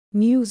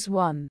News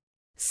 1.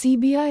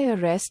 CBI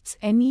arrests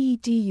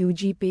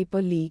NEET-UG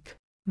paper leak,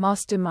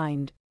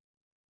 mastermind.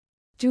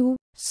 2.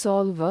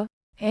 Solver,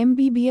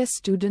 MBBS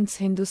students.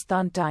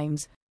 Hindustan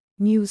Times,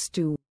 News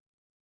 2.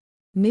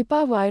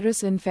 Nipah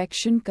virus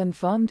infection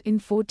confirmed in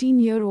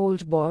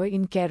 14-year-old boy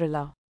in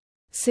Kerala,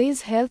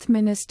 says Health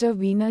Minister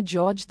Veena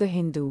George. The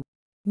Hindu,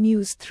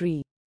 News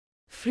 3.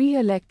 Free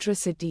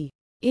electricity,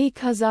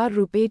 1,000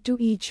 rupees to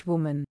each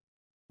woman.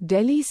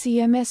 Delhi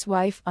CM's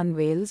wife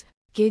unveils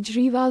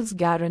Kejriwal's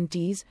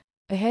guarantees,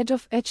 ahead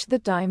of The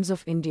Times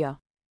of India,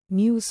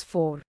 News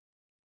 4.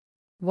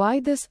 Why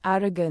this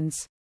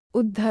arrogance?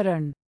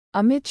 Uddharan.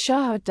 Amit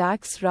Shah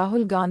attacks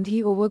Rahul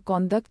Gandhi over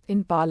conduct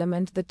in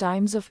Parliament. The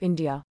Times of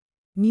India,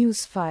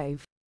 News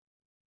 5.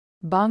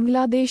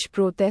 Bangladesh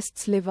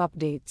protests. Live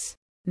updates.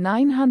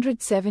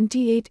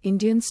 978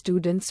 Indian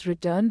students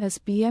return as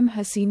PM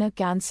Hasina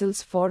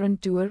cancels foreign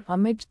tour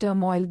amid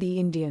turmoil. The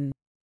Indian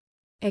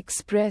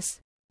Express,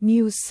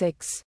 News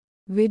 6.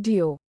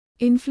 Video.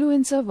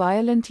 Influencer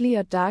violently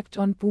attacked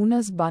on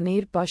Pune's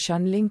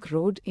Baner-Pashan link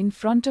road in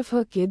front of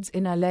her kids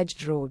in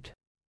alleged road.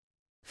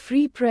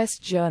 Free Press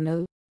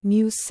Journal,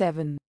 News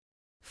 7.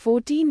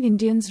 14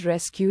 Indians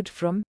rescued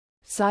from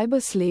cyber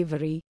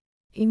slavery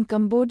in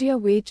Cambodia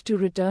wait to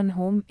return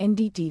home.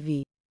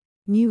 NDTV,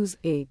 News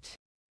 8.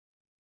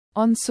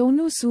 On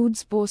Sonu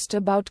Sood's post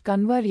about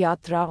Kanwar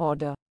Yatra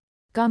order,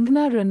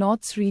 Kangana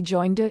Ranaut's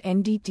rejoinder.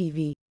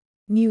 NDTV,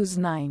 News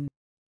 9.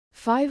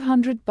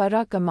 500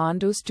 para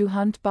commandos to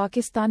hunt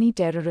Pakistani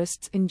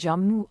terrorists in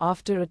Jammu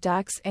after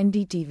attacks.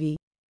 NDTV,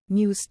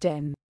 News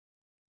 10.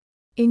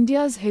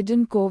 India's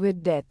hidden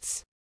COVID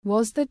deaths.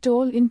 Was the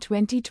toll in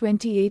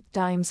 2028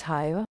 times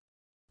higher?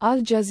 Al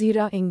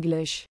Jazeera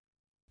English.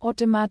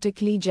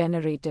 Automatically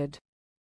generated.